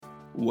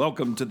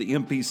Welcome to the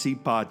MPC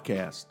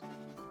Podcast.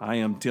 I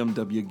am Tim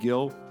W.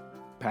 Gill,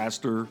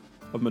 pastor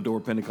of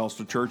Medora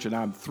Pentecostal Church, and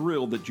I'm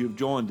thrilled that you've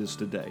joined us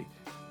today.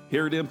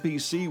 Here at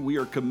MPC, we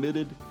are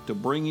committed to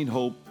bringing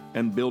hope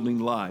and building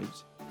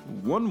lives.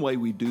 One way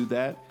we do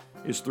that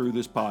is through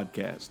this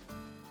podcast.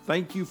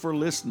 Thank you for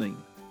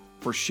listening,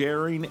 for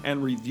sharing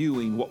and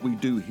reviewing what we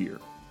do here.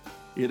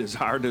 It is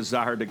our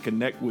desire to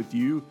connect with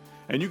you,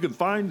 and you can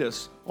find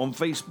us on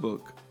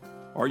Facebook,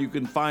 or you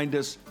can find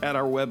us at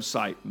our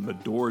website,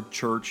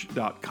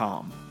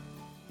 medorachurch.com.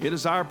 It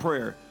is our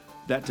prayer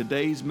that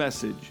today's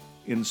message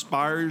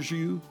inspires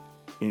you,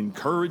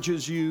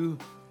 encourages you,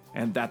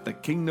 and that the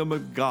kingdom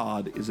of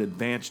God is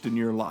advanced in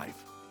your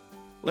life.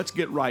 Let's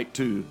get right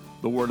to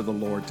the word of the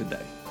Lord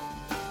today.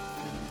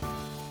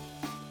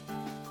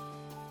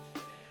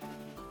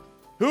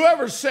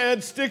 Whoever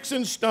said sticks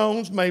and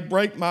stones may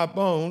break my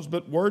bones,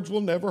 but words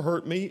will never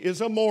hurt me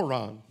is a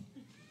moron.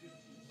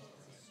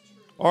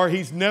 Or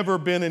he's never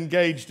been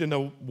engaged in a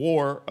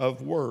war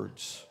of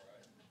words.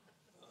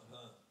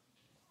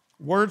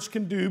 Words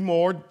can do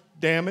more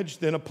damage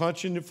than a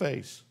punch in the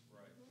face.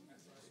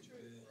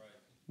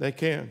 They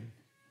can.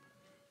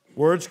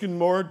 Words can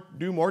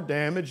do more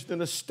damage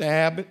than a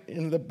stab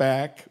in the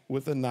back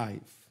with a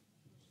knife.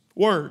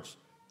 Words,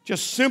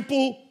 just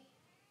simple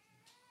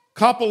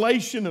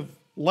compilation of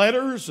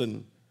letters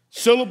and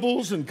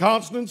syllables and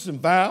consonants and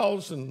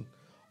vowels and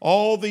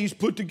all these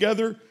put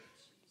together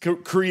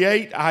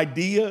create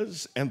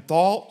ideas and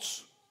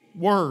thoughts.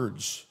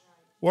 Words.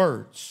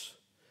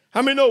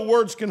 How many know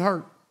words can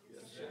hurt?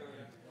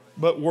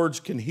 But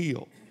words can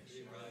heal.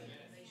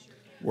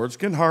 Words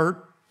can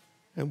hurt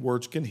and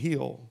words can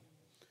heal.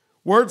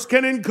 Words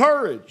can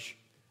encourage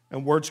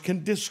and words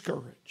can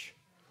discourage.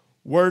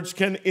 Words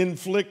can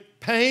inflict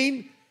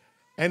pain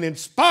and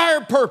inspire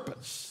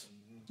purpose.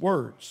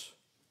 Words.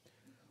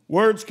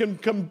 Words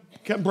can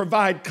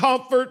provide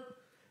comfort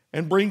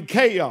and bring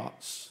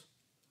chaos.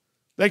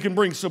 They can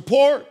bring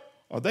support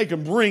or they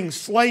can bring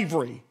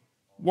slavery.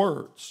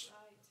 Words.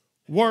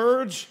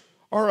 Words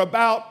are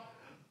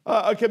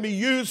can be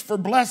used for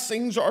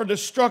blessings or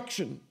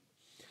destruction.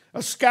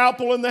 A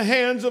scalpel in the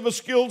hands of a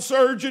skilled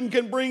surgeon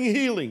can bring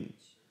healing.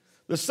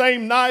 The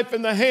same knife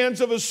in the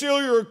hands of a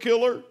serial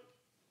killer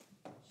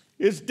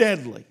is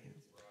deadly.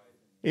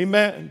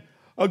 Amen.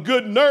 A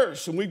good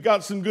nurse, and we've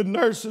got some good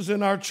nurses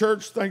in our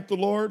church, thank the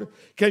Lord,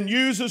 can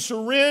use a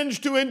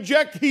syringe to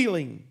inject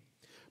healing.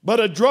 But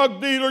a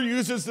drug dealer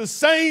uses the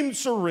same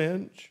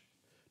syringe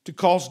to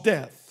cause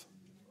death.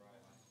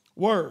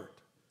 Word.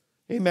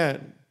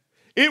 Amen.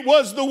 It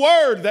was the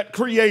Word that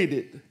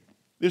created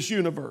this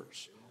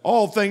universe.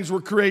 All things were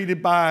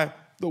created by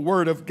the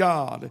Word of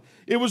God.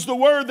 It was the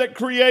Word that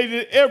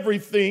created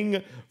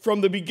everything from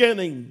the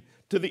beginning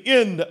to the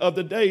end of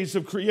the days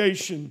of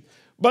creation.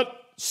 But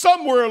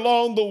somewhere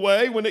along the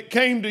way, when it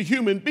came to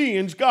human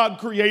beings, God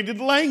created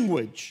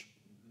language.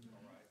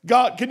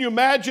 God, can you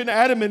imagine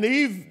Adam and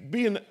Eve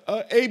being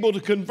able to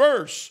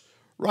converse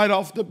right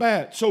off the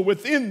bat? So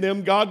within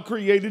them, God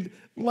created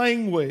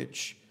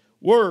language,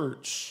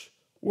 words.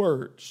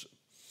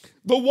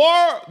 The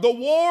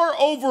war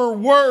over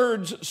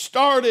words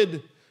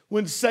started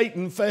when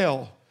Satan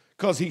fell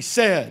because he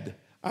said,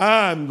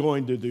 I'm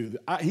going to do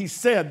that. He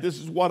said, this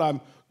is what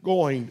I'm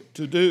going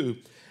to do.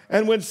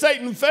 And when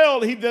Satan fell,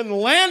 he then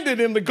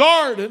landed in the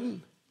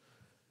garden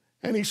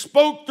and he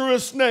spoke through a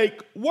snake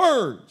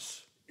words.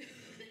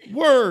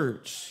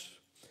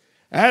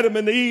 Adam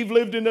and Eve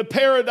lived in a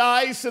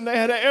paradise and they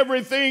had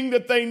everything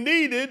that they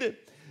needed.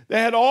 They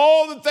had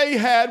all that they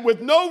had with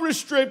no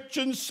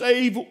restrictions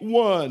save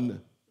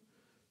one.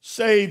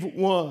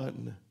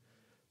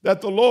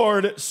 That the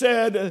Lord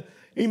said,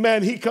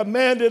 amen, he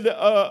commanded,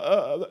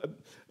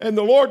 and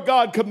the Lord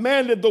God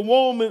commanded the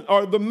woman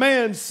or the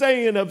man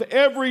saying, of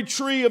every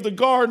tree of the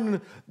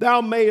garden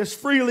thou mayest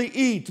freely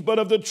eat, but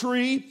of the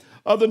tree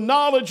of the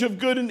knowledge of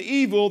good and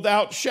evil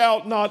thou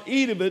shalt not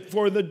eat of it,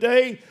 for the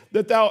day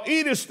that thou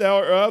eatest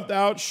thereof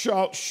thou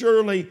shalt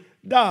surely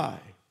die.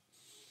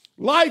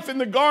 Life in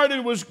the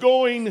garden was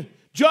going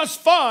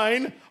just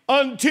fine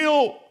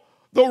until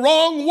the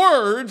wrong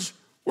words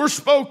were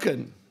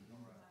spoken.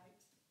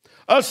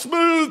 A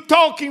smooth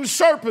talking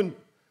serpent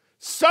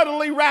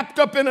suddenly wrapped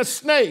up in a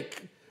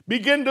snake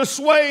began to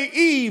sway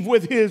Eve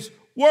with his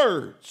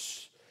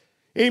words.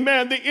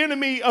 Amen. The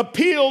enemy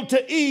appealed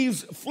to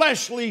Eve's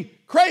fleshly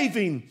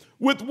craving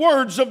with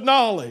words of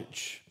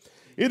knowledge.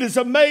 It is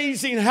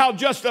amazing how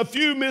just a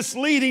few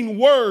misleading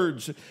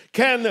words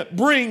can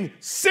bring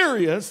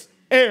serious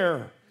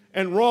error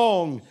and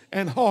wrong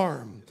and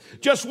harm.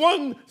 Just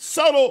one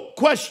subtle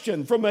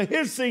question from a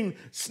hissing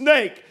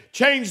snake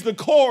changed the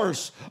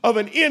course of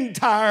an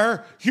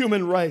entire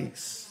human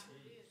race.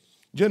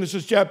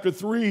 Genesis chapter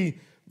 3,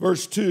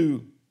 verse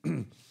 2.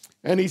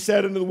 And he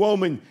said unto the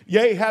woman,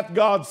 yea, hath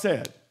God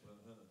said.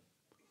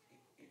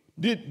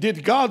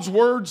 Did God's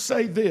word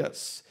say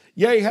this?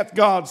 Yea, hath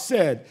God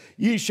said,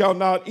 ye shall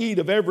not eat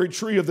of every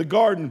tree of the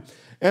garden.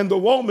 And the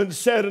woman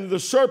said unto the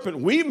serpent,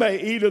 we may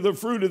eat of the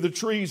fruit of the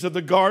trees of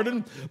the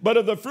garden, but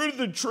of the fruit of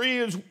the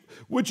tree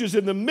which is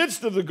in the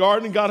midst of the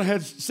garden, God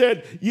has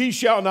said, ye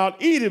shall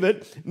not eat of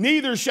it,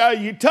 neither shall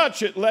ye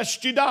touch it,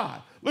 lest ye die.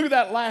 Look at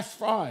that last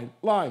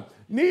line.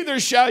 Neither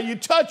shall you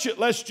touch it,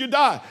 lest you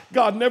die.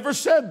 God never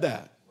said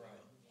that.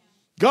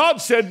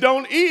 God said,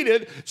 don't eat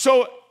it.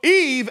 So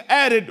Eve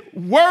added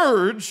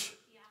words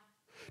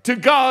to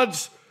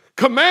God's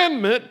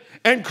commandment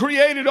and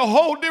created a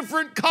whole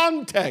different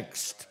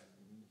context.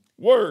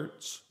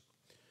 Words.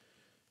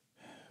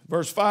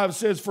 Verse 5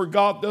 says, for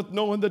God doth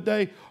know in the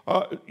day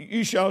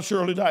ye shall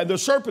surely die. The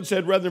serpent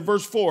said, rather than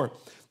verse 4,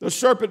 the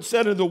serpent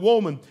said unto the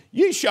woman,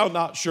 ye shall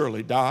not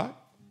surely die.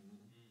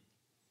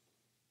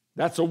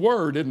 That's a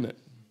word, isn't it?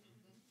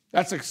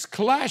 That's a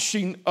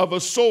clashing of a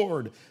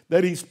sword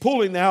that he's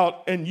pulling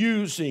out and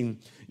using.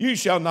 You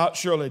shall not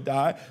surely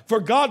die. For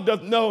God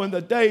doth know in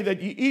the day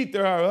that ye eat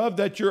thereof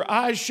that your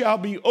eyes shall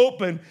be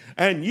open,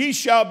 and ye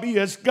shall be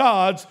as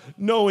gods,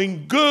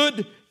 knowing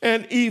good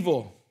and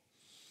evil.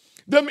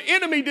 The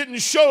enemy didn't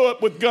show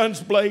up with guns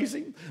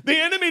blazing. The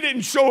enemy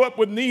didn't show up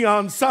with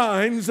neon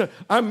signs.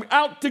 I'm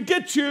out to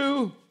get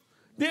you.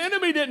 The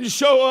enemy didn't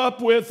show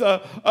up with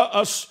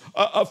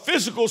a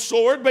physical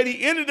sword, but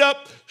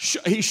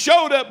he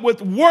showed up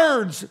with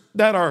words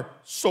that are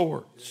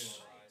swords.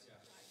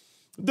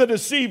 The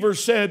deceiver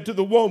said to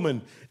the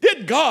woman,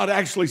 did God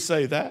actually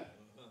say that?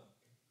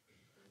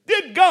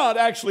 Did God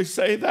actually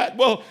say that?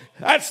 Well,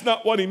 that's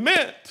not what he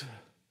meant.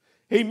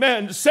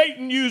 Amen.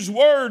 Satan used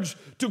words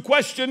to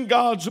question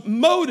God's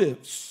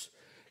motives,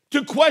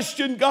 to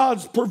question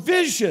God's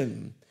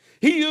provision.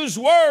 He used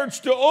words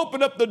to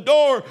open up the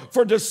door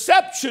for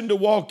deception to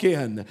walk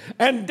in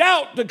and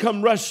doubt to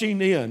come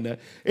rushing in.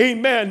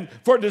 Amen.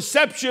 For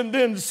deception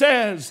then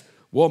says,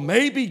 well,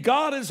 maybe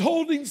God is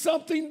holding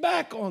something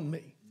back on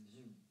me.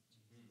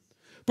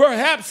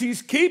 Perhaps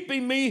he's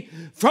keeping me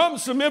from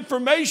some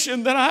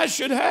information that I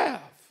should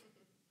have.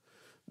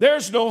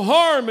 There's no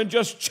harm in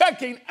just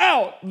checking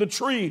out the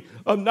tree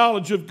of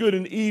knowledge of good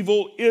and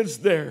evil, is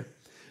there?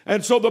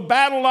 And so the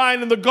battle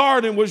line in the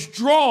garden was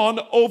drawn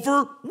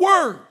over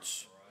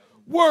words.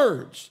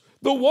 Words.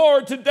 The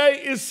war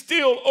today is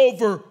still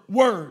over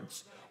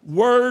words.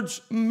 Words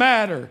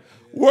matter.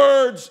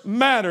 Words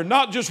matter.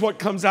 Not just what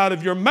comes out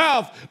of your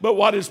mouth, but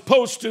what is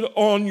posted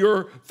on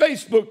your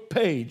Facebook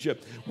page.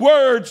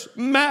 Words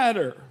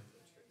matter.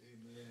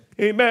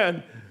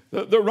 Amen.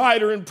 The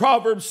writer in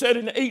Proverbs said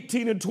in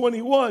 18 and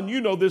 21,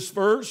 you know this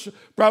verse,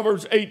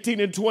 Proverbs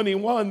 18 and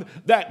 21,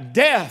 that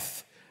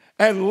death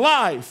and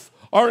life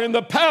are in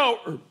the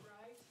power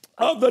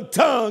of the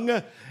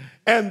tongue,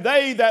 and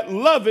they that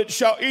love it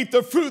shall eat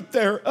the fruit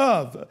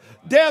thereof.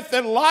 Death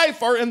and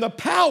life are in the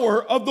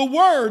power of the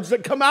words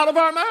that come out of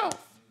our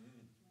mouth.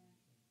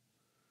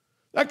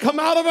 That come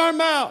out of our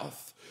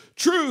mouth.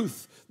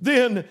 Truth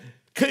then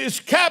is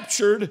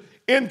captured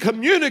and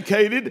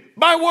communicated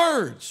by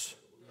words.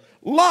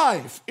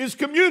 Life is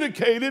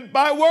communicated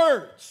by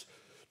words.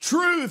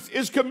 Truth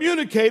is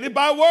communicated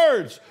by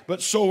words,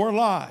 but so are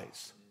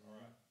lies.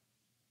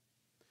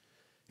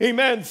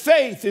 Amen.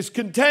 Faith is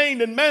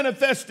contained and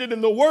manifested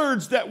in the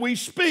words that we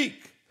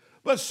speak,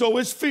 but so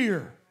is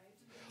fear.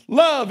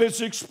 Love is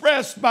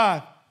expressed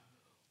by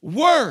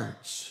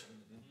words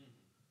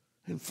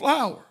and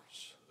flowers.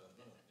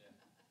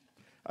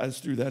 I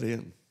just threw that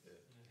in.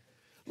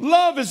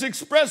 Love is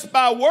expressed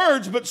by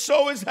words, but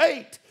so is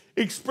hate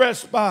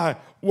expressed by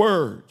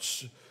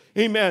words.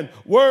 Amen.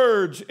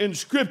 Words in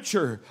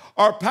Scripture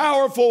are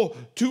powerful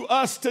to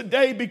us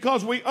today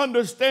because we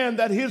understand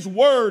that His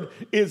Word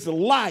is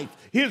life.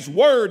 His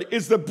Word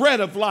is the bread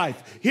of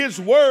life. His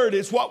Word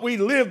is what we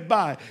live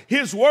by.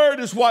 His Word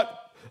is what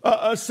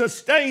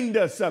sustained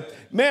us.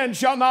 Man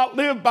shall not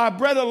live by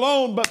bread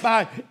alone, but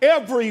by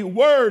every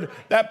word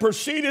that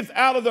proceedeth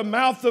out of the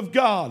mouth of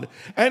God.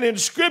 And in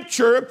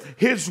Scripture,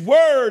 His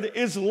Word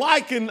is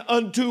likened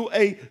unto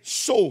a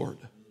sword.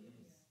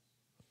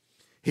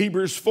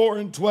 Hebrews 4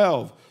 and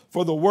 12,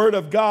 for the word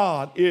of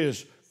God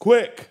is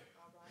quick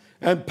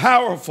and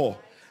powerful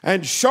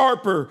and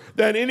sharper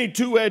than any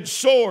two-edged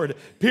sword,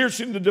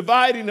 piercing the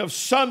dividing of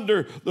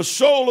sunder the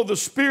soul of the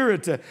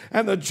spirit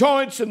and the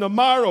joints and the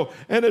marrow,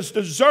 and is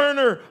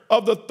discerner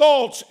of the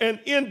thoughts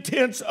and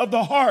intents of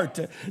the heart.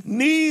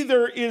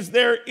 Neither is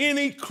there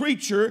any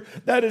creature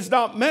that is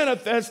not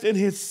manifest in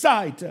His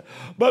sight,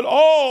 but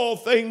all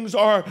things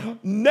are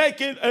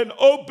naked and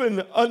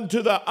open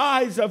unto the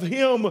eyes of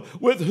Him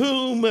with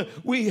whom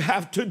we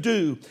have to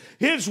do.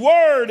 His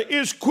word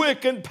is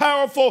quick and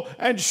powerful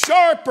and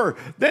sharper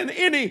than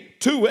any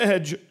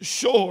two-edged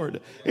sword.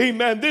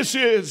 Amen. This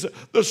is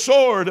the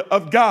sword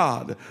of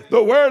God.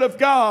 The word of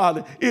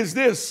God is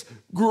this,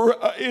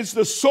 is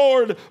the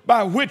sword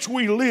by which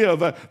we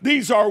live.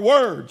 These are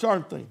words,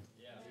 aren't they?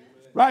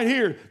 Right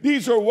here,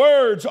 these are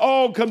words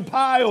all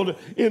compiled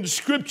in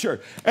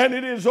Scripture. And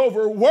it is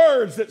over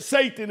words that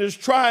Satan is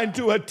trying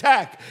to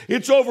attack.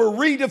 It's over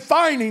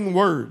redefining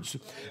words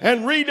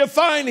and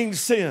redefining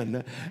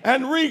sin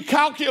and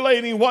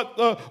recalculating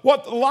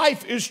what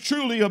life is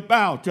truly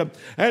about.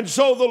 And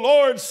so the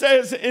Lord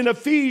says in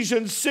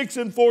Ephesians 6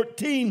 and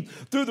 14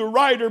 through the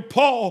writer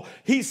Paul,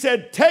 he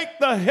said, take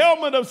the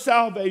helmet of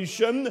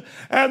salvation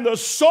and the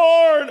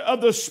sword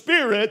of the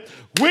Spirit,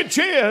 which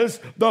is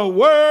the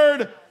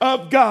Word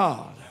of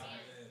God.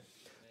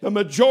 The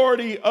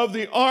majority of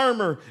the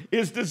armor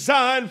is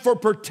designed for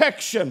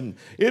protection.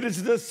 It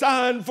is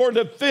designed for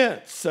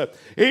defense.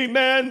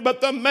 Amen. But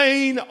the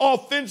main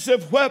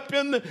offensive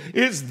weapon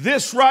is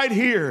this right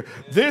here.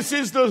 This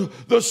is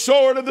the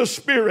sword of the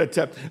Spirit.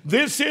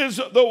 This is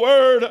the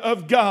Word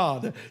of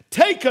God.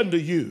 Take unto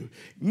you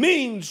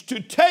means to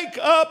take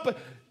up,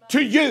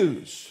 to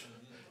use.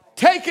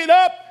 Take it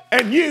up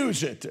and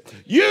use it.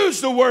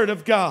 Use the Word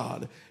of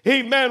God.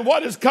 Amen.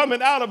 What is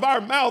coming out of our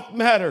mouth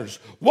matters.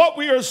 What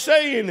we are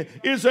saying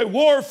is a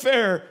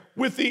warfare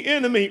with the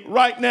enemy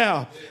right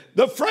now.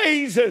 The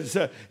phrases,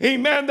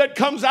 amen, that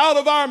comes out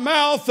of our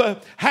mouth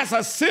has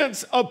a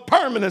sense of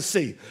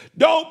permanency.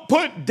 Don't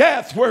put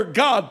death where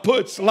God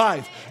puts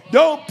life.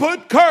 Don't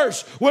put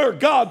curse where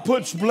God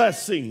puts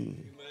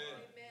blessing.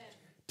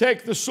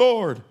 Take the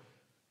sword.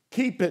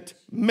 Keep it.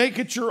 Make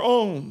it your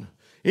own.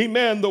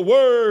 Amen. The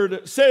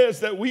word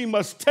says that we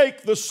must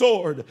take the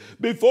sword.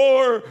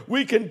 Before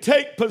we can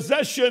take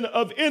possession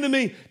of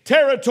enemy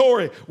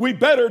territory, we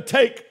better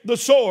take the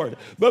sword.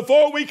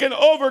 Before we can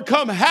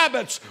overcome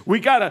habits,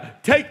 we got to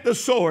take the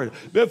sword.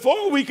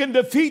 Before we can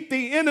defeat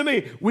the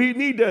enemy, we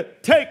need to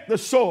take the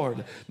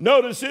sword.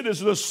 Notice it is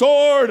the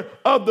sword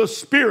of the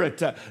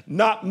Spirit.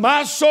 Not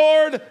my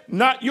sword,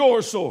 not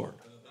your sword.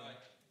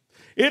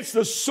 It's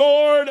the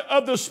sword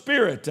of the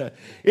Spirit.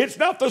 It's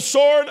not the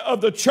sword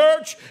of the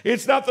church.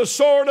 It's not the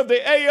sword of the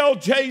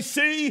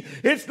ALJC.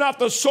 It's not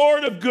the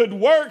sword of good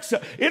works.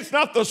 It's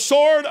not the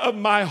sword of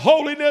my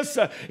holiness.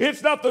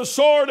 It's not the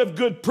sword of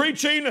good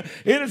preaching.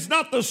 It is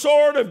not the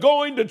sword of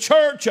going to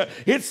church.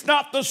 It's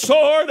not the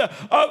sword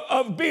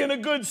of being a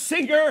good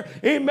singer.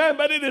 Amen.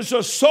 But it is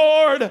a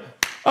sword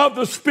of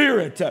the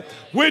Spirit,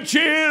 which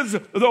is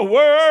the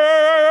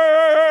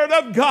Word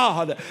of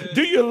God.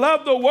 Do you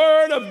love the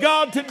Word of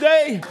God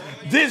today?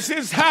 This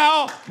is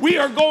how we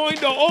are going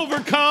to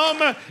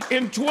overcome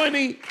in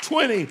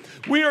 2020.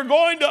 We are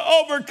going to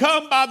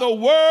overcome by the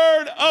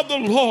Word of the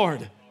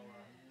Lord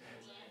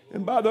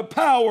and by the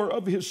power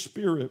of His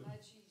Spirit.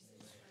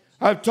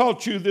 I've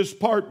taught you this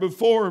part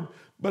before,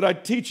 but I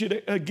teach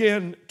it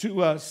again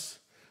to us.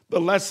 The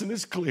lesson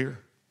is clear.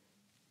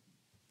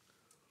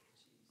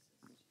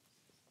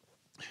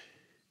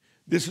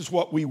 This is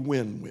what we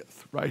win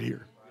with right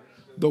here.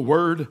 The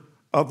Word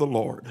of the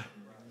Lord.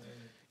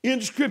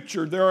 In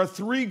Scripture, there are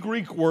 3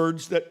 Greek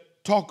words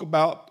that talk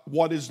about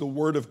what is the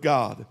Word of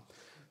God.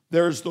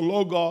 There's the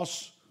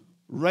Logos,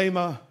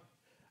 Rhema,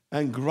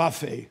 and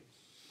Graphe,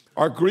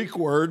 are Greek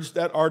words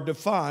that are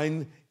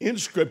defined in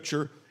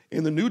Scripture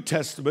in the New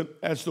Testament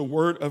as the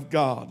Word of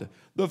God.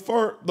 The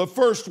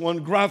first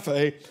one,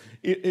 Graphe,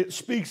 it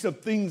speaks of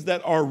things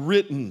that are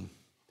written,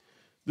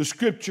 the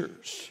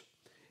Scriptures.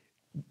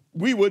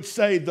 We would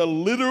say the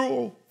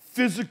literal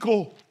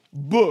physical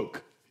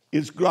book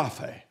is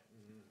Graphe.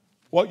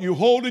 What you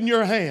hold in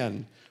your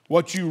hand,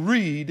 what you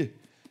read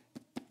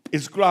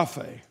is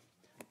Graphe.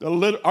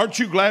 Aren't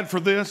you glad for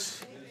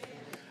this?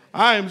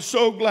 I am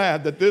so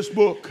glad that this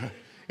book,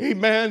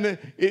 amen,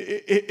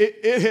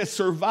 it has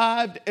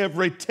survived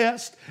every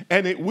test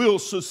and it will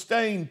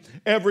sustain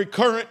every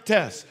current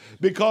test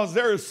because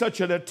there is such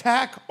an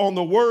attack on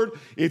the Word.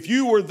 If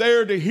you were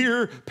there to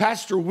hear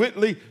Pastor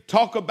Whitley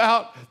talk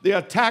about the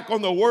attack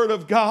on the Word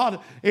of God,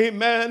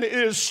 amen, it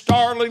is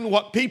startling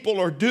what people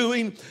are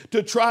doing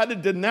to try to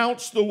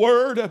denounce the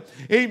Word.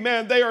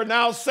 Amen. They are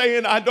now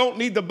saying, I don't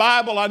need the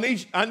Bible. I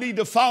need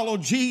to follow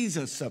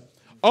Jesus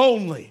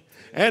only.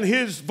 And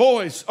His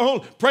voice.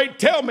 Oh, pray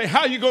tell me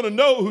how you're going to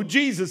know who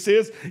Jesus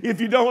is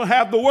if you don't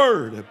have the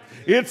Word.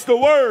 It's the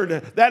Word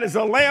that is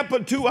a lamp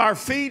unto our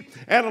feet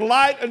and a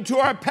light unto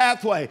our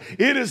pathway.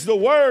 It is the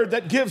Word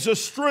that gives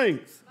us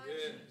strength.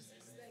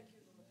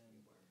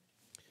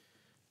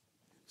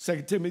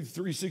 2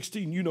 Timothy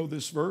 3:16, you know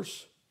this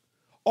verse.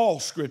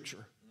 All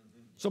Scripture.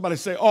 Somebody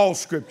say all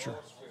Scripture.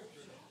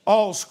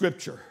 All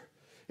Scripture.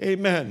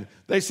 Amen.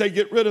 They say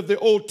get rid of the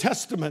Old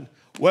Testament.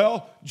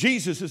 Well,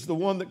 Jesus is the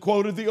one that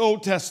quoted the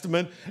Old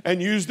Testament and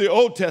used the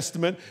Old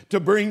Testament to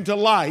bring to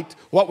light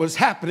what was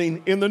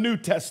happening in the New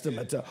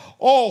Testament.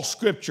 All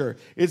Scripture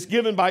is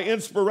given by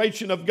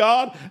inspiration of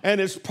God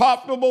and is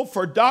profitable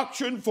for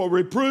doctrine, for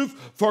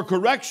reproof, for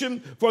correction,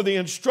 for the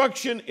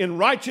instruction in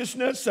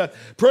righteousness.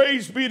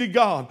 Praise be to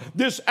God.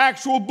 This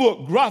actual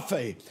book,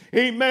 Graphe,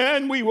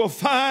 amen, we will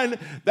find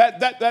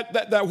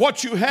that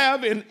what you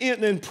have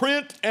in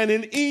print and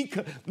in ink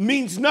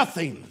means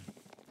nothing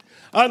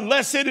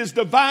unless it is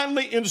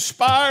divinely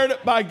inspired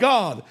by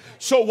God.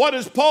 So what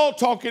is Paul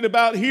talking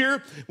about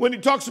here when he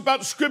talks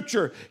about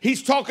Scripture?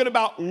 He's talking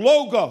about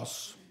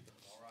Logos.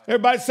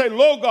 Everybody say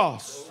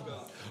logos.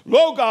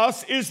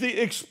 Logos is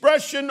the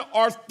expression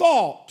or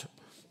thought,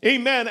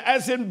 amen,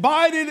 as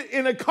embodied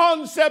in a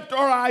concept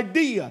or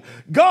idea.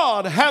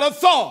 God had a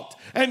thought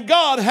and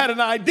God had an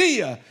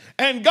idea.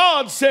 And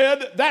God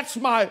said, that's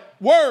my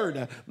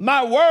word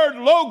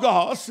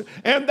logos,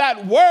 and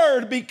that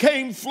word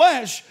became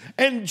flesh,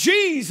 and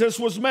Jesus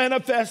was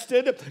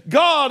manifested,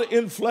 God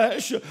in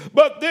flesh,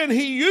 but then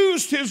he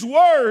used his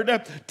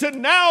word to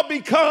now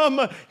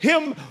become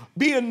him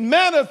being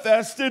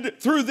manifested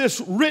through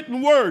this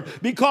written word,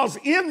 because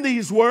in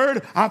these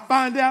words I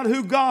find out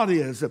who God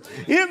is.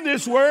 In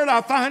this word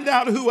I find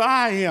out who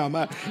I am.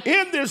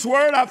 In this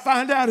word I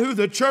find out who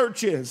the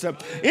church is.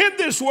 In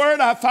this word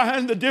I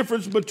find the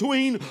difference between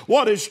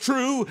what is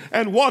true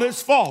and what is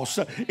false.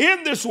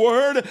 In this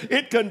word,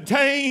 it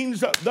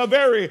contains the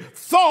very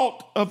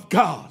thought of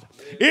God.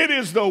 It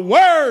is the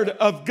word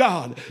of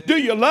God. Do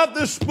you love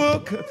this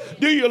book?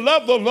 Do you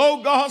love the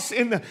Logos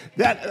in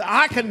that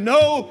I can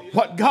know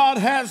what God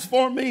has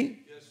for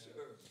me?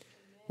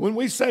 When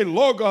we say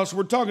Logos,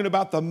 we're talking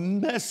about the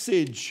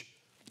message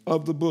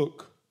of the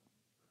book.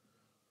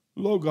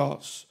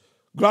 Logos.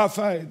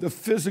 Graphe, the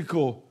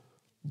physical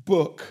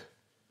book.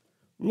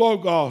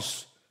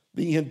 Logos,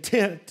 the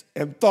intent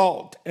and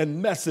thought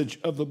and message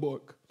of the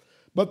book.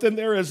 But then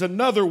there is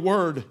another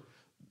word,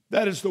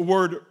 that is the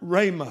word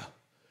rhema.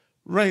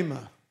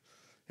 Rhema.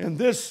 And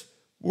this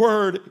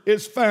word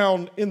is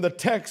found in the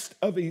text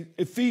of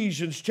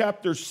Ephesians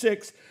chapter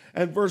 6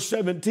 and verse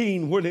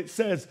 17, when it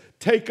says,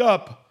 take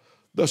up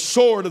the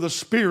sword of the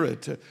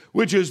Spirit,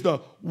 which is the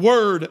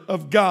word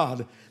of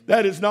God.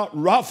 That is not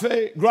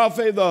graphe,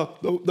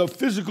 the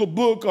physical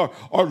book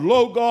or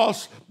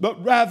logos,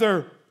 but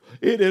rather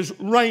it is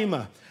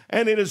rhema.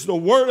 And it is the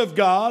word of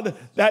God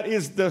that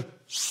is the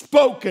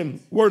spoken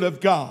word of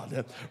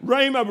God.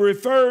 Rhema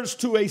refers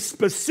to a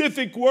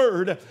specific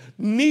word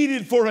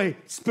needed for a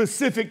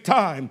specific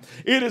time.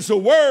 It is a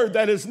word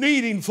that is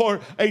needing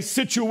for a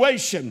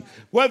situation.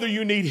 Whether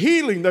you need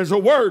healing, there's a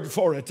word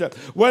for it.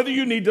 Whether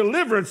you need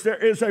deliverance, there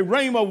is a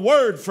rhema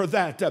word for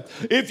that.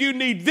 If you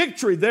need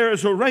victory, there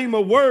is a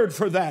rhema word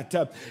for that.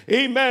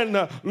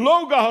 Amen.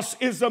 Logos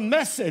is the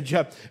message,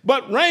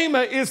 but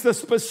rhema is the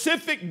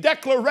specific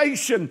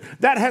declaration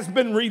that has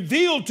been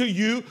revealed to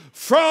you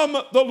from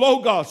the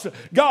Logos.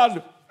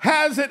 God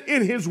has it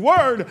in his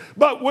word,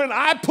 but when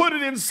I put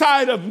it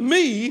inside of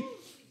me,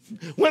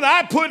 when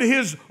I put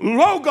his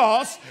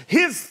logos,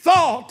 his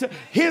thought,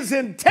 his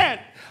intent,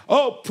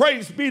 oh,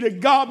 praise be to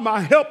God, my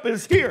help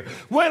is here.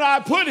 When I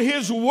put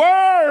his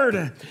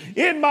word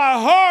in my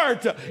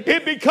heart,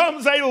 it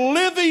becomes a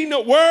living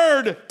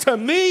word to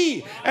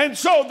me. And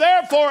so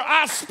therefore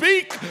I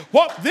speak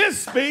what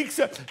this speaks,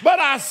 but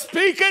I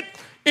speak it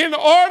in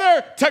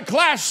order to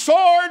clash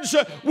swords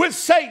with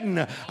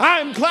Satan.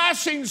 I'm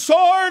clashing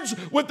swords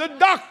with the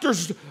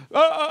doctor's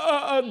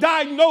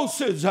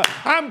diagnosis.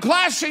 I'm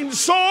clashing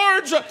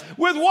swords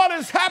with what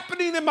is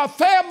happening in my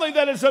family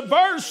that is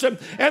adverse, and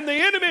the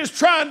enemy is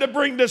trying to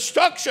bring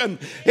destruction.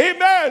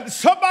 Amen.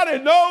 Somebody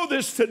know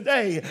this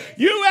today.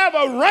 You have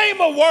a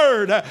rhema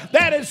word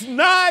that is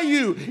nigh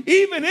you,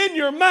 even in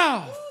your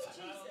mouth.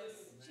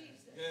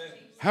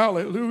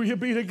 Hallelujah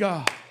be to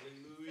God.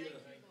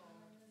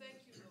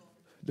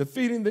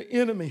 Defeating the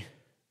enemy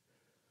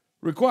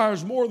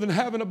requires more than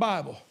having a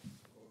Bible.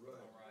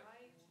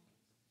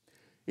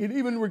 It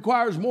even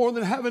requires more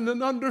than having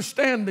an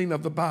understanding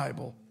of the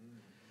Bible.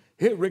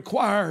 It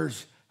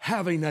requires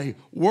having a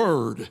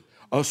word,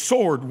 a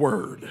sword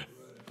word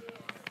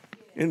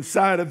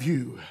inside of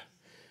you.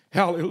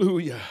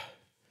 Hallelujah.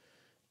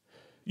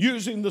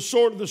 Using the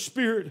sword of the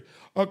Spirit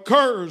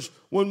occurs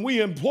when we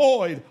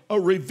employed a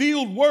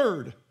revealed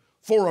word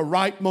for a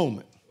right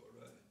moment.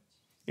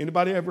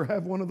 Anybody ever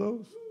have one of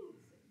those?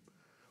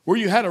 Where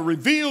you had a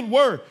revealed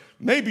word.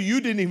 Maybe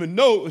you didn't even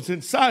know it was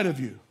inside of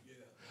you.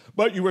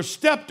 But you were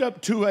stepped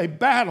up to a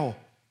battle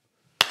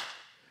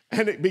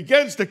and it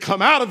begins to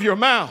come out of your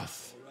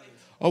mouth.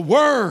 A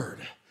word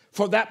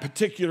for that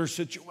particular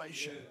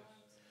situation.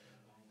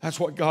 That's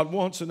what God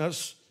wants in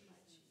us.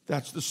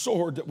 That's the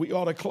sword that we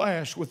ought to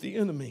clash with the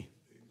enemy.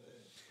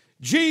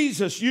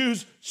 Jesus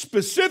used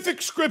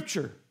specific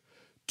scripture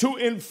to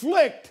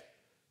inflict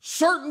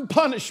certain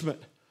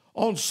punishment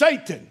on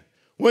Satan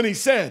when he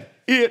said,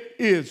 it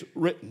is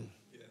written.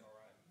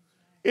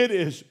 It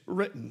is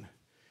written.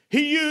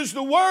 He used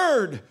the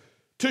word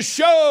to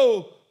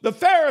show the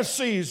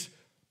Pharisees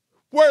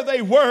where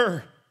they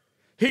were.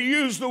 He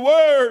used the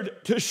word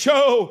to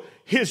show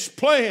his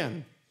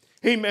plan.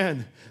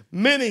 Amen.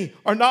 Many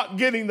are not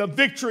getting the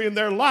victory in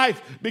their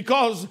life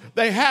because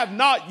they have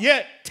not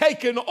yet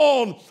taken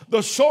on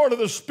the sword of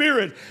the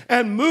Spirit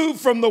and moved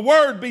from the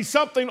word be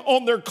something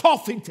on their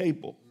coffee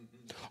table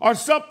or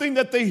something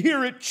that they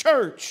hear at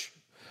church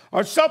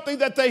or something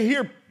that they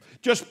hear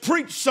just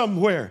preached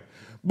somewhere.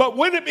 But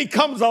when it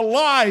becomes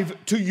alive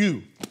to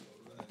you,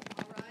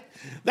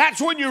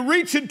 that's when you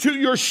reach into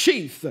your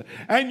sheath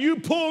and you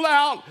pull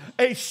out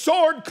a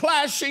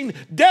sword-clashing,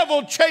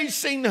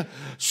 devil-chasing,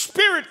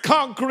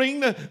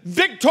 spirit-conquering,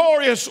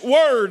 victorious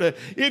word.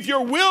 If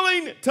you're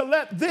willing to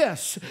let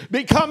this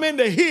become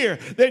into here,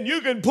 then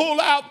you can pull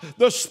out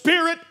the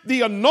Spirit,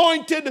 the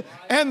anointed,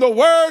 and the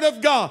Word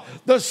of God.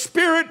 The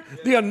Spirit,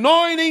 the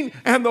anointing,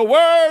 and the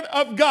Word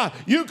of God.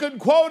 You can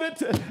quote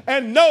it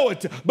and know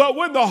it, but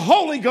when the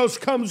Holy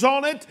Ghost comes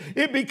on it,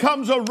 it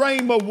becomes a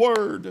rhema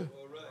word.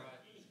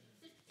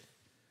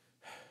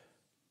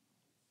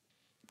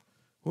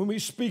 When we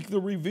speak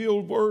the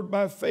revealed word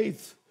by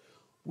faith,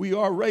 we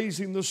are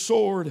raising the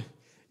sword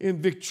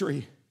in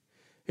victory.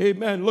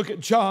 Amen. Look at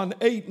John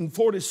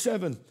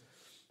 8:47.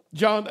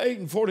 John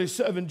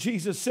 8:47,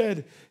 Jesus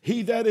said,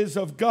 "He that is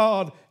of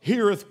God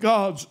heareth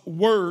God's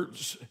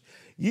words.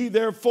 Ye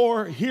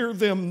therefore hear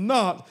them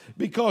not,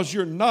 because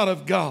you're not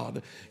of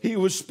God." He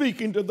was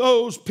speaking to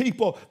those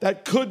people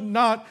that could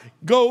not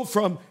go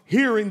from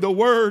hearing the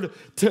word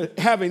to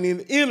having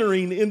it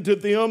entering into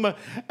them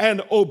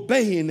and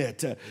obeying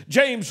it.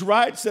 James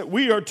writes that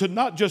we are to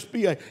not just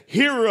be a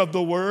hearer of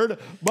the word,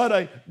 but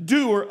a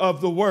doer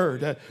of the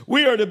word.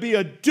 We are to be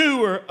a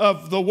doer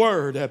of the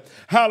word.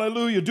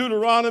 Hallelujah.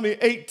 Deuteronomy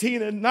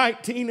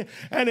 18:19,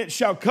 "And it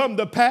shall come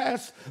to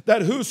pass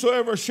that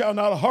whosoever shall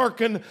not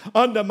hearken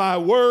unto my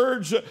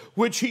words,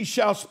 which he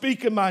shall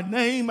speak in my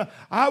name,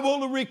 I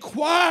will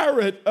require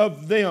it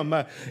of them."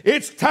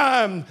 It's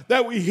time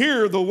that we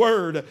hear the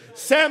word.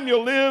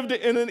 Samuel lived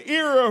in an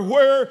era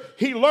where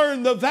he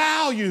learned the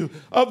value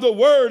of the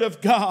word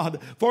of God.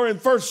 For in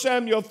 1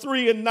 Samuel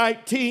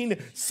 3:19,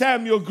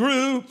 Samuel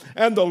grew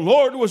and the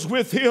Lord was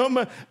with him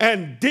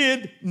and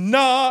did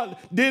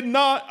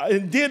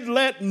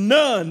let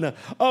none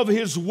of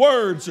his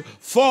words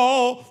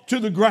fall to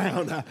the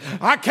ground.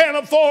 I can't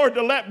afford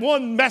to let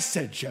one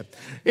message,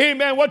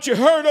 amen, what you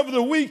heard over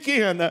the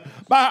weekend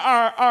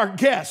by our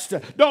guest,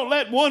 don't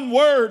let one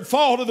word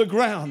fall to the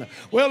ground.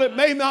 Well, it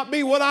may not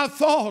be what I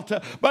thought,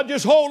 but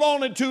just hold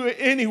on to it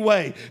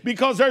anyway,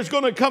 because there's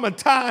going to come a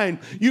time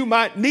you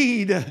might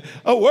need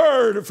a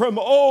word from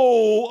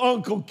old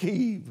Uncle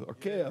Kev or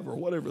Kev or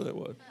whatever that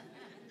was.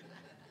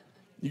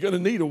 You're going to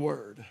need a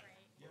word.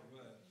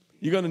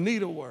 You're going to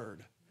need a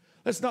word.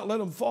 Let's not let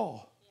them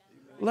fall.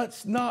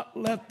 Let's not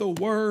let the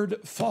word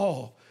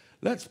fall.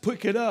 Let's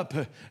pick it up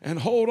and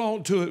hold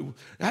on to it.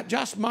 That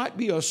just might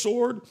be a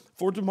sword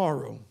for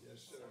tomorrow.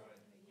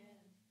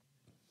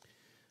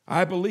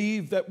 I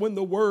believe that when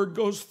the word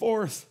goes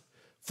forth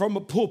from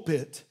a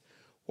pulpit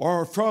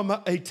or from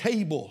a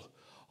table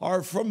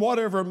or from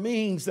whatever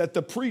means that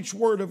the preached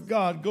word of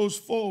God goes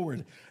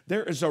forward,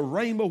 there is a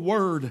rhema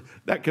word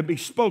that can be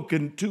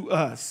spoken to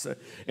us.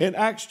 In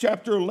Acts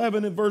chapter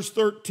 11 and verse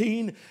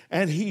 13,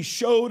 "And he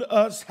showed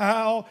us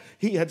how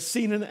he had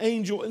seen an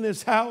angel in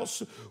his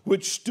house,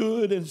 which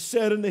stood and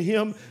said unto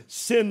him,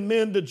 Send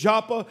men to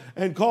Joppa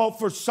and call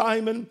for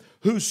Simon,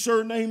 whose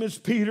surname is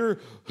Peter,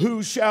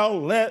 who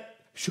shall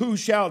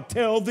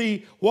tell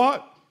thee"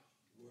 what?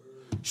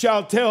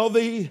 "Shall tell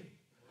thee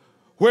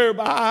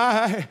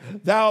whereby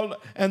thou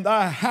and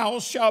thy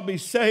house shall be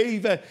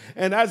saved."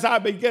 And as I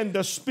began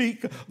to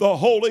speak, the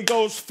Holy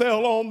Ghost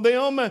fell on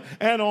them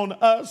and on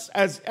us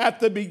as at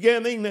the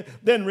beginning.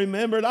 Then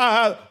remembered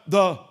I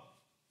the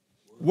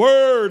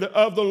word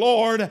of the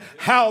Lord,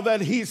 how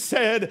that he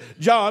said,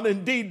 "John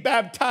indeed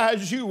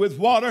baptized you with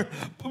water,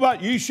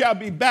 but you shall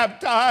be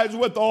baptized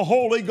with the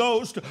Holy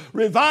Ghost."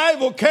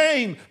 Revival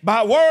came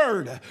by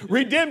word.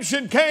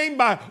 Redemption came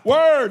by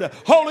word.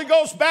 Holy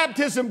Ghost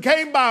baptism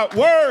came by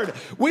word.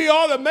 We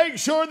ought to make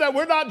sure that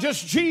we're not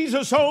just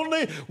Jesus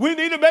only. We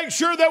need to make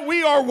sure that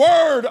we are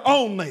word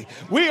only.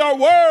 We are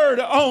word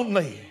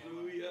only.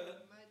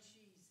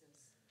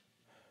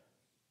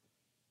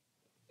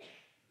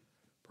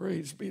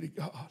 Praise be to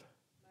God.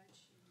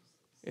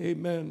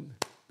 Amen.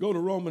 Go to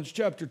Romans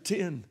chapter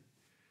 10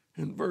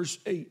 and verse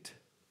 8.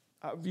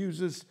 I've used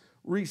this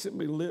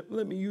recently.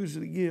 Let me use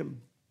it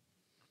again.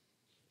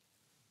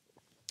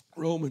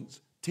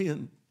 Romans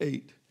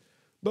 10:8.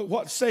 "But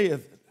what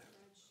saith it?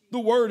 The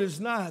word is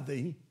nigh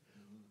thee,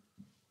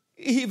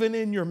 even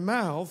in your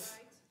mouth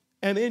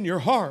and in your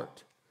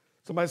heart."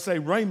 Somebody say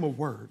rhema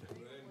word.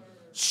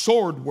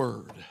 Sword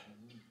word.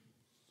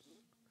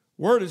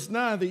 "Word is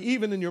nigh thee,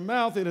 even in your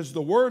mouth." It is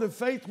the word of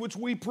faith which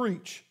we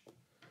preach.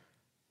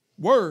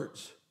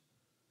 Words.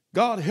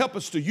 God help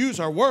us to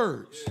use our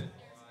words.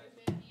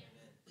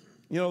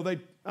 You know,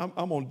 I'm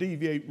going to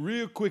deviate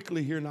real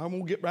quickly here, and I'm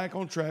going to get back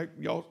on track.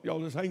 Y'all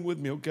just hang with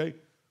me, okay?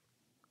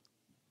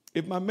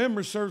 If my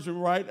memory serves me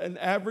right, an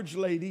average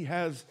lady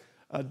has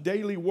a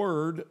daily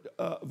word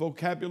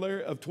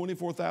vocabulary of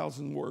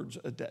 24,000 words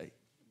a day.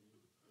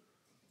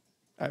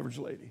 Average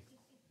lady.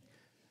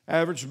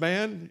 Average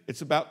man,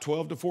 it's about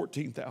 12 to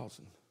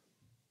 14,000.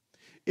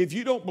 If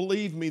you don't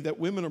believe me that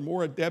women are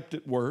more adept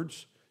at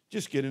words,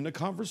 just get in a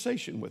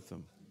conversation with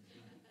them.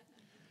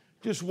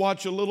 Just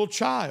watch a little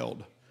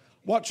child.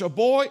 Watch a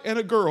boy and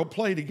a girl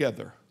play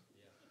together.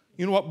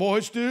 You know what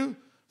boys do?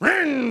 You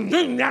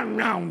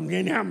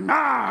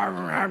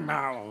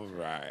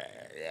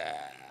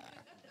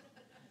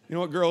know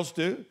what girls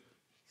do?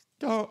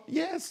 Don't,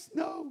 yes,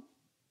 no.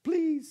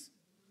 Please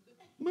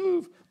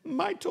move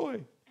my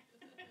toy.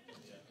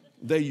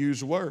 They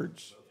use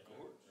words.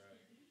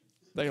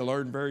 They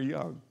learn very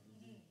young.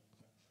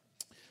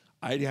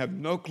 I have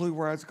no clue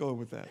where I was going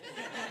with that.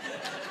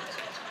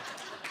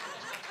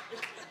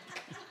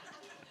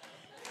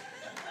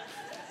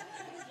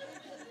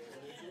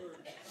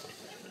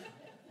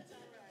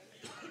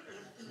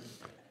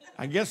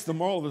 I guess the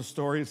moral of the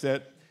story is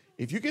that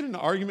if you get in an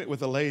argument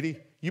with a lady,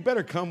 you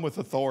better come with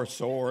a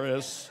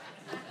thesaurus.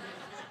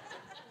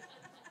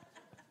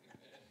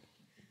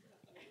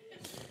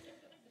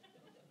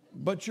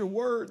 But your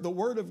word, the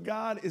word of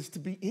God, is to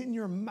be in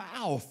your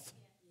mouth,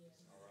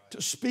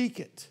 to speak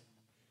it,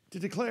 to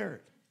declare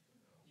it.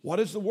 What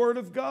is the word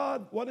of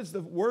God? What is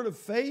the word of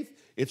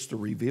faith? It's the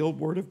revealed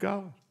word of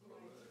God.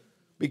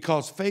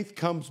 Because faith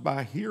comes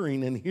by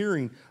hearing, and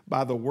hearing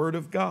by the word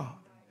of God.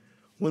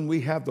 When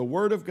we have the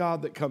word of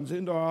God that comes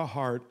into our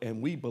heart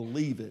and we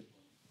believe it,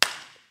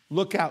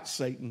 look out,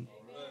 Satan.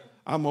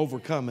 I'm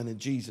overcoming in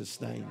Jesus'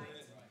 name.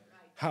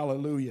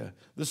 Hallelujah.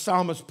 The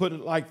psalmist put it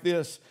like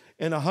this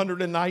in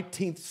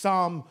 119th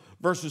Psalm,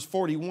 verses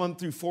 41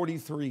 through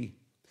 43.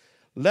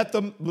 Let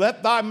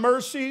thy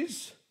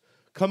mercies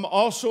come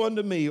also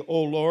unto me,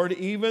 O Lord,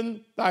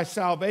 even thy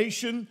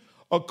salvation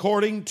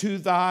according to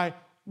thy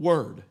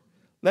word.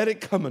 Let it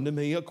come unto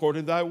me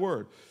according to thy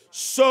word.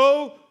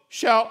 So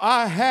shall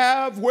I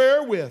have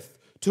wherewith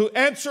to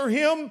answer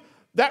him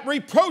that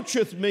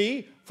reproacheth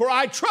me, for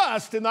I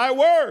trust in thy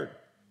word.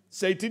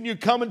 Satan, you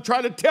come and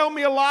try to tell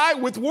me a lie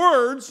with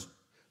words,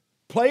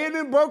 play it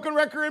in broken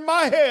record in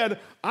my head.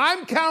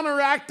 I'm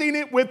counteracting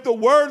it with the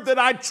word that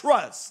I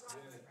trust.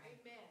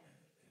 Amen.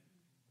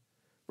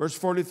 Verse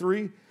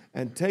 43,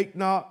 and take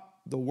not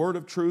the word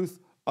of truth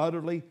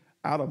utterly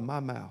out of my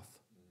mouth.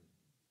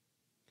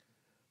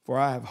 For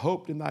I have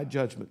hoped in thy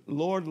judgment.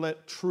 Lord,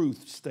 let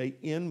truth stay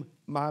in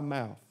my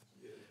mouth.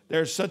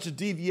 There's such a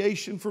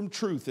deviation from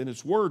truth in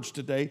its words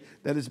today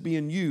that is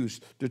being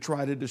used to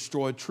try to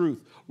destroy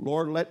truth.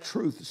 Lord, let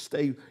truth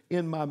stay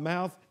in my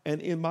mouth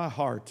and in my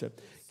heart.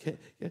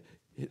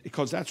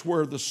 Because that's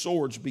where the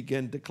swords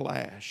begin to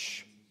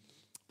clash.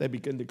 They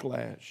begin to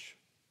clash.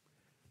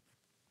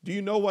 Do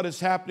you know what is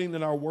happening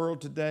in our world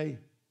today?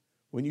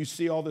 When you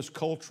see all this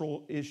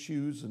cultural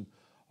issues and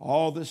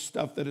all this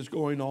stuff that is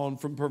going on,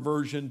 from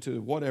perversion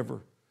to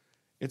whatever,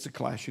 it's a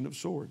clashing of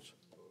swords.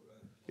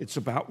 It's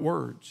about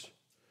words.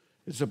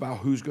 It's about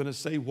who's going to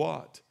say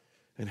what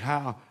and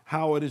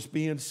how it is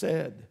being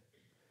said.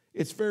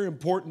 It's very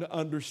important to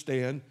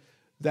understand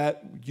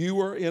that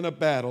you are in a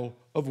battle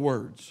of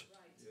words.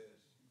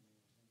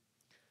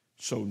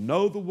 So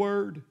know the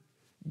word,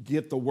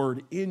 get the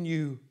word in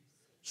you,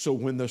 so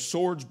when the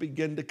swords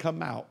begin to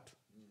come out,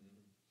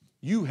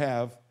 you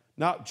have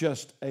not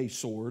just a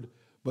sword,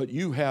 but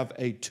you have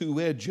a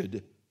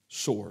two-edged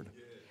sword.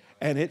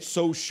 And it's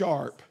so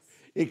sharp,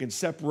 it can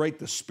separate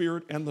the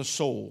spirit and the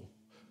soul.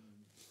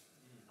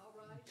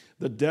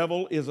 The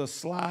devil is a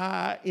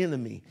sly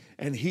enemy,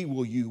 and he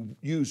will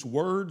use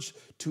words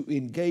to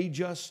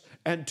engage us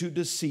and to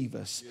deceive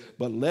us.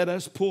 But let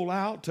us pull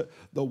out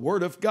the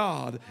word of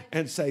God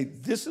and say,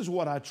 this is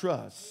what I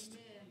trust.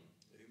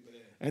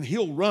 Amen. And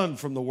he'll run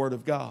from the word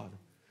of God.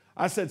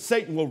 I said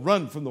Satan will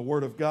run from the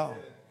word of God.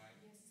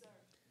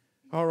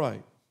 All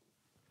right.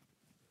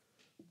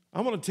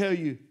 I want to tell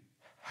you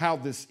how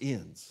this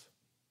ends.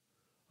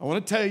 I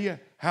want to tell you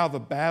how the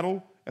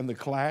battle and the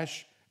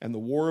clash and the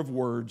war of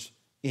words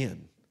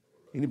end.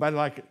 Anybody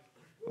like it?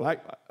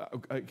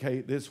 Okay,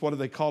 this, what do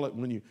they call it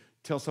when you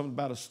tell something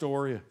about a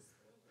story?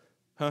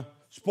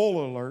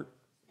 Spoiler alert.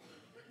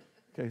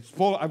 Okay,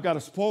 I've got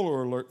a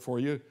spoiler alert for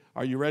you.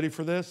 Are you ready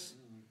for this?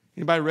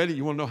 Anybody ready?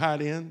 You want to know how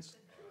it ends?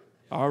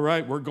 All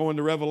right, we're going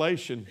to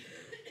Revelation,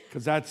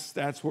 because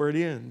that's where it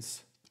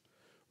ends.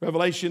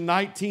 Revelation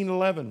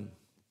 19:11.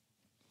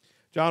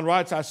 John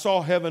writes, I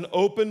saw heaven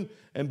open,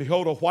 and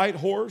behold, a white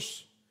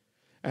horse,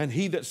 and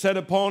he that sat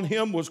upon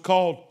him was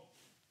called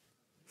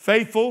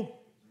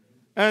Faithful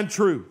and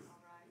True.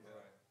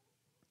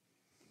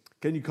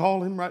 Can you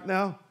call him right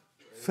now?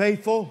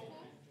 Faithful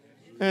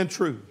and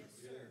true.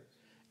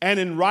 And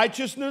in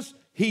righteousness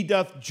he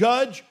doth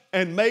judge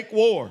and make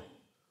war.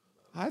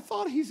 I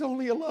thought he's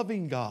only a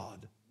loving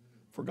God.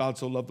 For God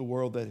so loved the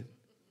world that,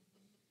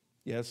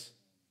 yes,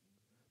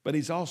 but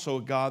he's also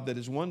a God that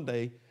is one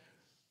day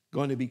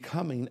going to be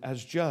coming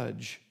as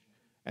judge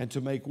and to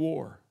make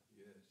war.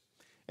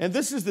 And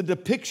this is the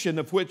depiction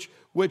of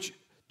which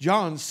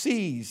John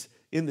sees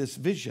in this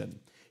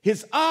vision.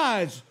 His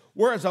eyes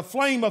were as a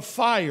flame of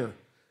fire.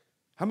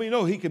 How many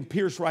know he can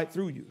pierce right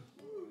through you?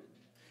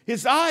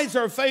 His eyes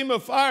are a flame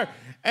of fire,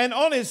 and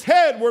on his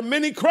head were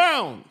many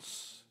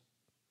crowns.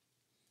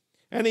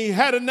 And he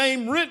had a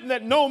name written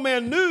that no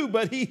man knew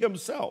but he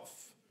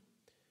himself.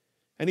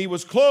 And he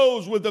was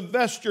clothed with a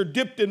vesture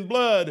dipped in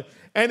blood,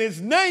 and his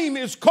name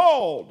is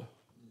called.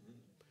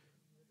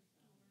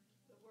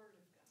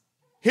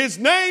 His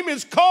name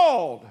is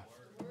called.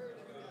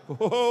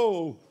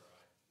 Oh,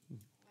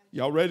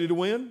 y'all ready to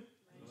win?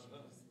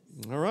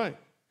 All right.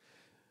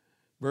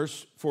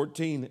 Verse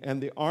 14,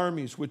 and the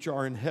armies which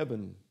are in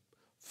heaven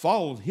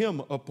followed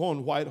him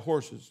upon white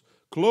horses,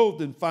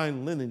 clothed in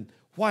fine linen,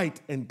 white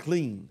and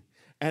clean.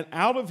 And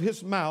out of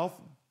his mouth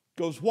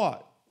goes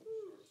what?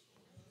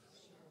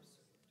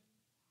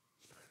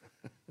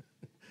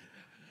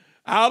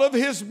 Out of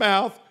his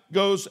mouth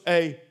goes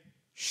a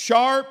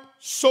sharp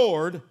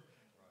sword,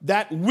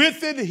 that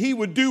with it he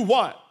would do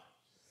what?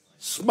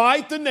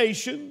 Smite the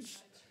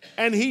nations,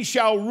 and he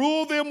shall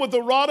rule them with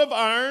a rod of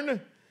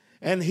iron,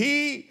 and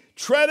he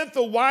treadeth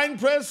the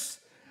winepress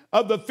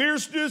of the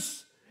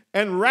fierceness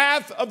and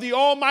wrath of the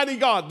Almighty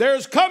God.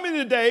 There's coming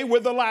a day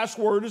where the last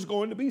word is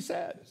going to be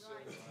said.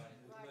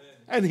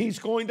 And he's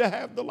going to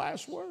have the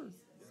last word.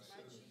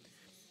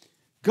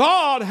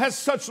 God has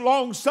such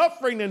long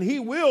suffering, and he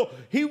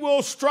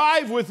will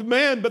strive with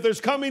men, but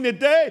there's coming a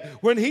day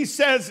when he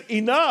says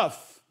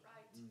enough.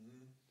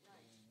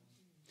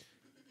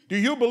 Do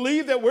you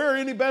believe that we're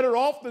any better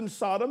off than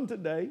Sodom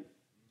today?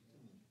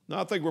 No,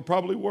 I think we're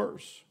probably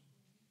worse.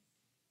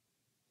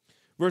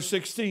 Verse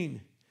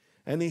 16,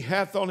 and he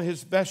hath on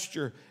his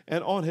vesture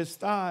and on his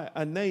thigh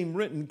a name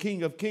written,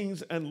 King of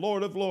Kings and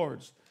Lord of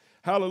Lords.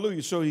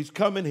 Hallelujah. So he's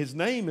coming. His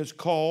name is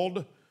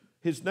called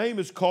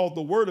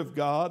the Word of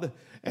God,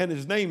 and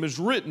his name is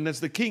written as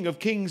the King of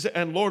Kings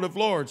and Lord of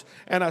Lords.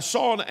 And I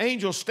saw an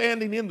angel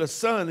standing in the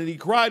sun, and he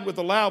cried with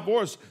a loud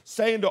voice,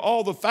 saying to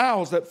all the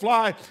fowls that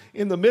fly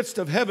in the midst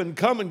of heaven,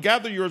 come and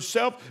gather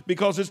yourself,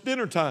 because it's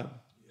dinner time.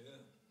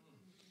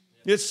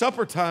 It's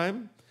supper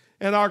time.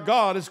 And our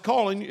God is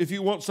calling, if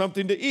you want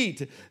something to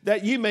eat,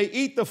 that ye may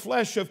eat the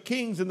flesh of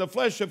kings and the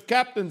flesh of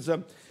captains,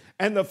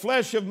 and the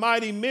flesh of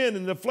mighty men,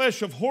 and the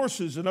flesh of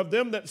horses, and of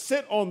them that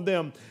sit on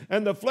them,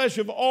 and the flesh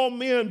of all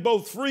men,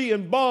 both free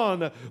and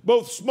bond,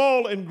 both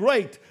small and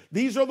great.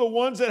 These are the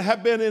ones that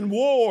have been in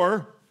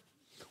war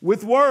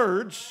with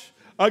words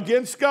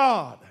against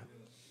God.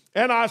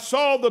 And I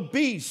saw the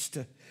beast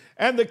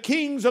and the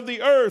kings of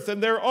the earth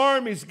and their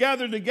armies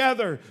gathered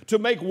together to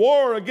make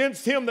war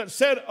against him that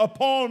sat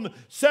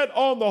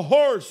on the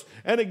horse,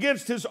 and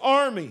against his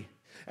army.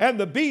 And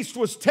the beast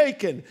was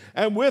taken,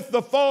 and with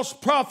the false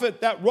prophet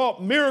that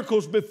wrought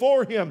miracles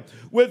before him,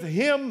 with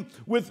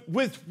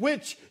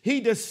which he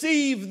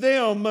deceived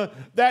them,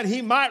 that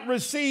they might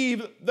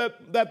receive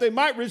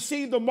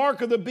the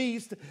mark of the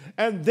beast,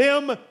 and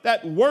them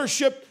that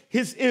worship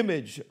his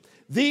image.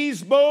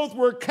 These both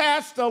were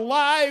cast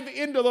alive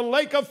into the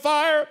lake of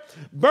fire,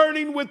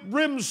 burning with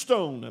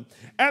brimstone.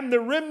 And the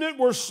remnant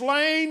were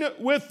slain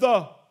with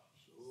the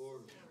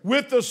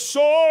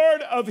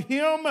sword of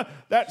him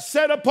that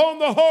sat upon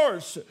the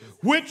horse,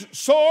 which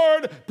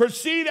sword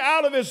proceeded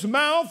out of his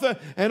mouth,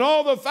 and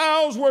all the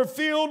fowls were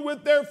filled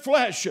with their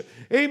flesh.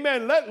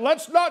 Amen.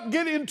 Let's not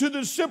get into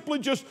the simply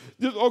just,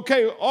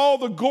 all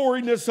the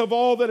goriness of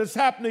all that is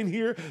happening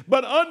here,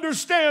 but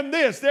understand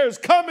this. There's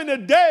coming a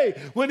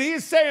day when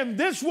he's saying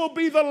this will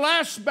be the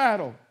last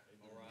battle.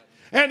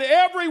 And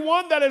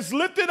everyone that has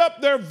lifted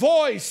up their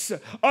voice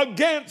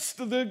against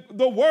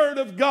the Word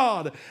of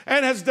God,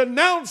 and has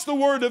denounced the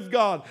Word of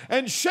God,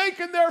 and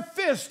shaken their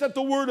fist at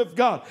the Word of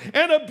God,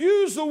 and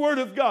abused the Word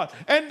of God,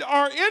 and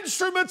are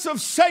instruments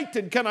of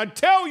Satan. Can I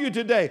tell you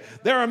today,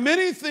 there are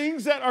many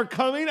things that are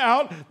coming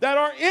out that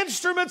are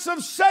instruments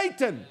of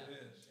Satan.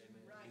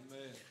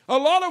 A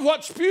lot of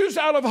what spews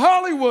out of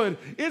Hollywood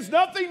is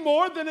nothing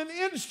more than an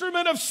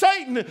instrument of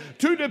Satan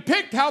to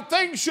depict how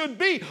things should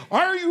be.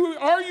 Are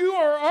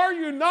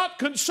you not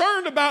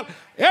concerned about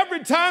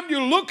every time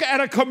you look at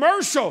a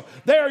commercial,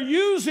 they are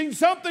using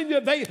something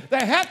that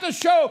they have to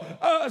show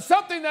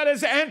something that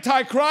is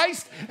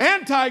anti-Christ,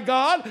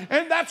 anti-God,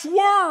 and that's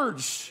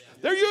words.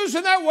 They're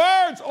using that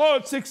words. Oh,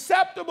 it's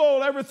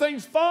acceptable.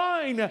 Everything's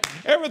fine.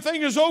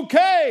 Everything is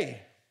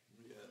okay.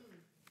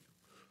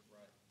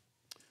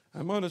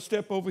 I'm going to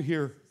step over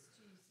here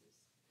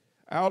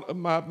out of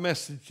my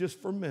message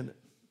just for a minute.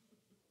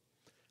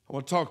 I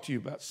want to talk to you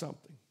about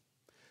something.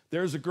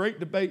 There's a great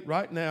debate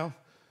right now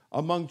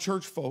among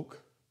church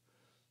folk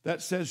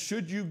that says,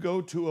 should you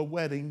go to a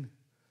wedding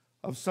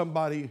of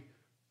somebody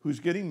who's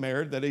getting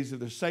married, that is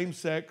either same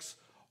sex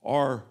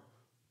or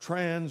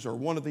trans or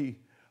one of the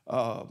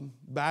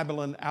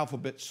Babylon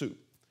alphabet soup?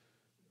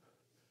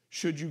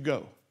 Should you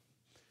go?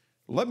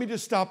 Let me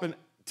just stop and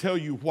tell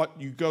you when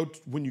you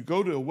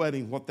go to a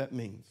wedding, what that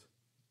means.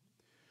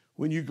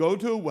 When you go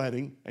to a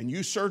wedding and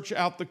you search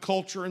out the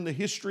culture and the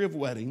history of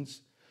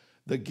weddings,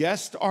 the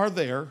guests are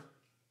there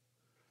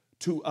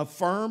to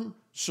affirm,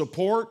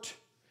 support,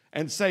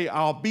 and say,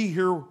 I'll be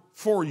here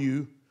for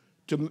you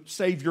to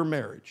save your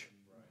marriage.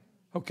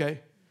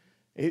 Okay?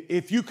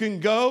 If you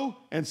can go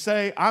and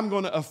say, I'm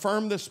going to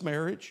affirm this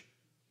marriage,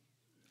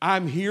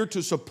 I'm here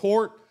to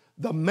support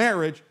the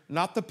marriage,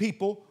 not the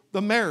people,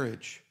 the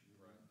marriage.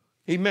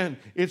 Amen.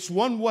 It's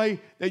one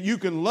way that you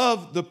can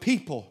love the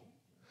people,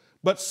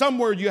 but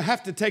somewhere you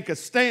have to take a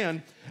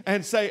stand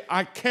and say,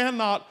 I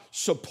cannot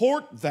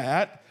support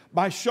that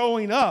by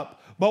showing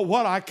up. But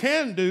what I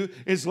can do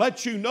is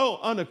let you know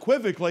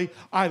unequivocally,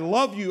 I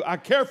love you, I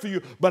care for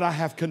you, but I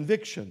have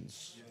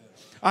convictions.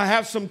 I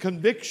have some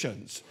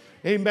convictions.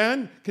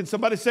 Amen. Can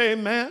somebody say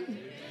amen?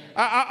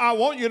 I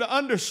want you to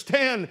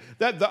understand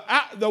that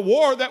the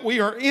war that we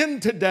are in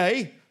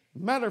today,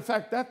 matter of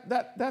fact,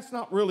 that's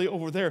not really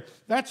over there.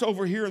 That's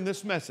over here in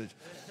this message.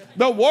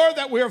 The war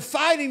that we are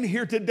fighting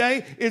here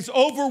today is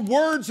over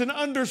words and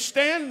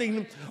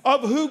understanding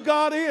of who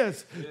God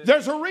is.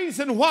 There's a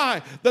reason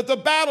why that the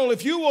battle,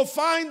 if you will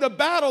find the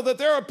battle, that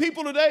there are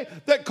people today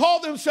that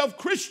call themselves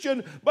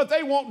Christian, but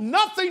they want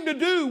nothing to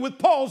do with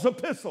Paul's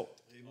epistle.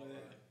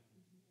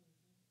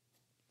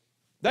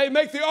 They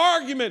make the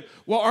argument,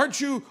 well, aren't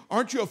you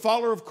a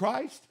follower of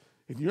Christ?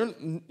 If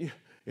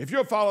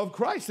you're a follower of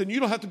Christ, then you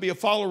don't have to be a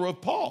follower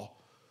of Paul.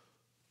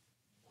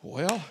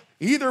 Well,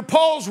 either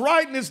Paul's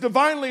writing is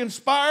divinely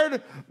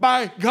inspired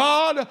by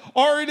God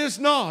or it is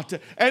not.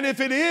 And if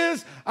it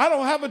is, I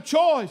don't have a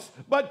choice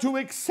but to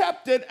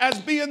accept it as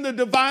being the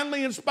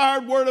divinely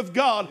inspired Word of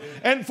God.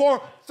 And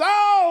for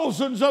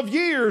thousands of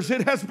years,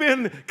 it has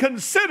been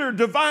considered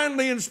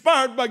divinely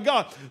inspired by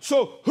God.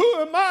 So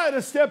who am I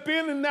to step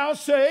in and now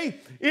say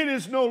it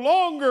is no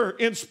longer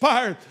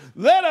inspired?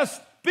 Let us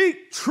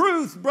speak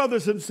truth,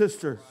 brothers and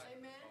sisters.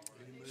 Amen.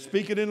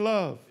 Speak it in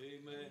love,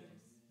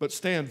 but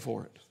stand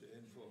for it.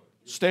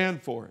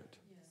 Stand for it.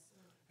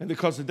 And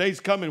because the day's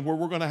coming where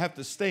we're going to have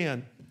to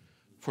stand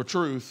for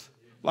truth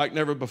like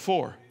never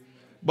before.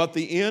 But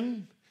the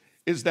end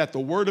is that the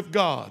Word of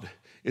God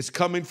is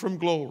coming from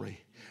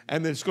glory.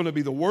 And it's going to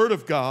be the Word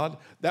of God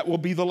that will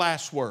be the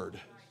last word.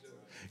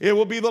 It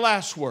will be the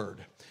last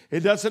word.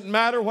 It doesn't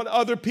matter what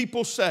other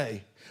people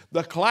say.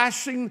 The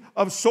clashing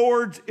of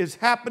swords is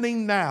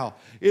happening now.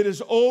 It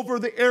is over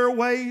the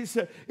airways.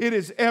 It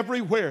is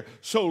everywhere.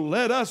 So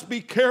let us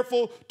be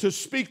careful to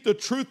speak the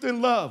truth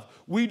in love.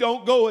 We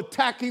don't go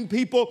attacking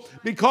people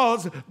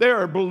because they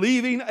are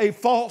believing a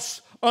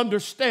false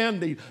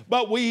understanding.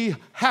 But we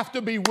have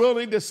to be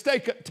willing to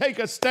take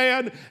a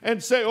stand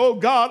and say, oh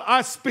God,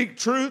 I speak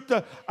truth.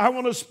 I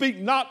want to speak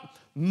not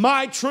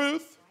my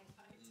truth.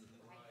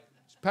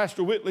 As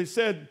Pastor Whitley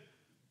said,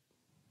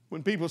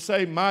 when people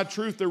say my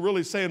truth, they're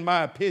really saying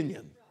my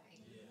opinion.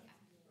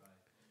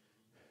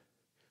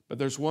 But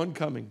there's one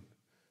coming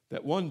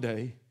that one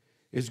day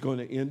is going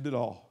to end it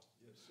all.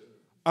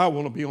 I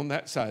want to be on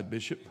that side,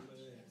 Bishop.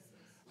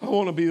 I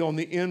want to be on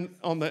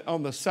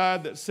the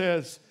side that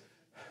says,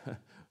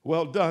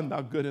 well done,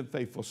 thou good and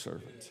faithful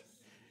servant.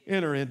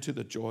 Enter into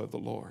the joy of the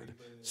Lord.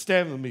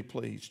 Stand with me,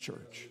 please,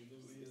 church.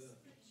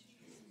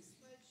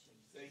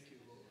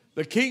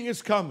 The King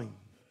is coming.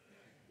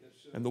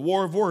 And the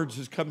war of words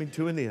is coming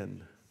to an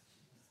end.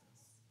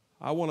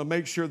 I want to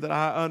make sure that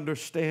I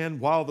understand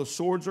while the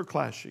swords are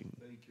clashing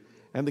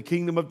and the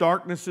kingdom of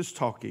darkness is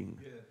talking,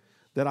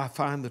 that I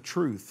find the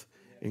truth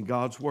in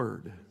God's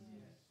word.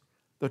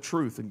 The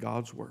truth in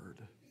God's word.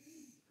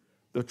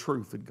 The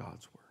truth in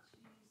God's word.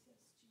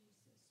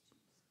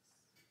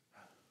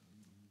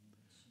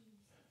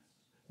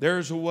 There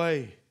is a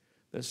way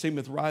that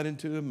seemeth right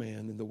unto a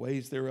man, and the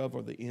ways thereof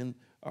are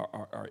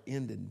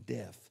end in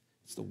death.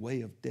 It's the way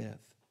of death.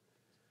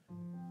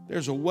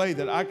 There's a way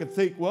that I could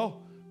think,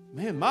 well,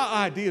 man, my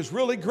idea is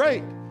really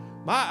great.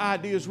 My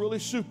idea is really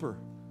super.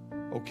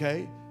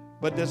 Okay?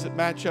 But does it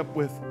match up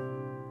with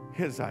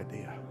his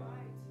idea?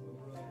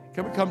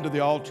 Can we come to the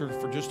altar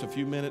for just a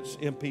few minutes,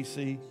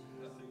 MPC?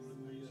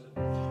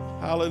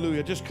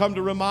 Hallelujah. Just come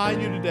to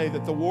remind you today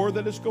that the war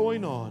that is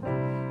going on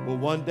will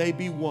one day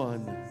be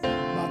won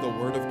by the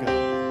Word of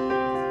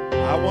God.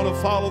 I want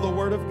to follow the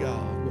Word of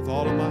God with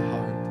all of my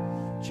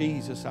heart.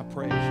 Jesus, I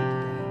praise you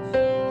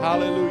today.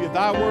 Hallelujah.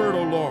 Thy word,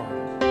 O Lord.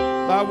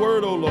 Thy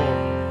word, O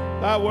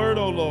Lord. Thy word,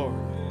 O Lord.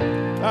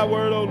 Thy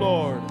word, O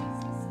Lord.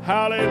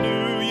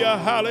 Hallelujah.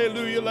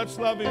 Hallelujah. Let's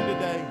love him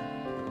today.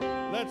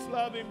 Let's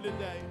love him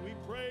today. We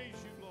praise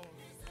you, Lord.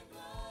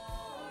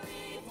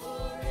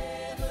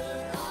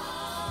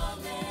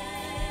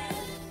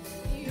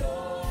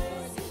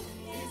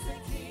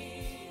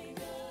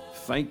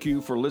 Thank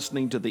you for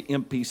listening to the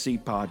MPC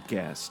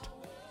podcast.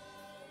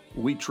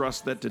 We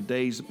trust that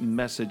today's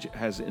message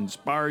has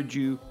inspired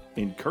you,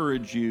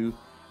 encouraged you,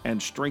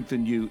 and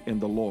strengthened you in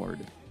the Lord.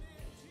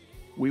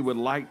 We would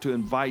like to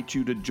invite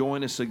you to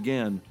join us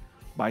again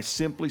by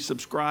simply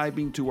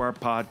subscribing to our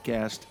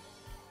podcast,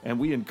 and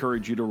we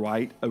encourage you to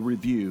write a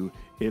review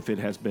if it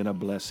has been a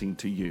blessing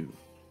to you.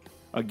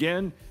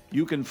 Again,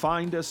 you can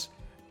find us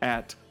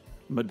at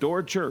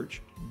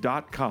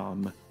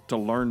medorachurch.com to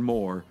learn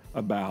more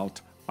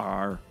about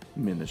our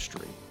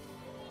ministry.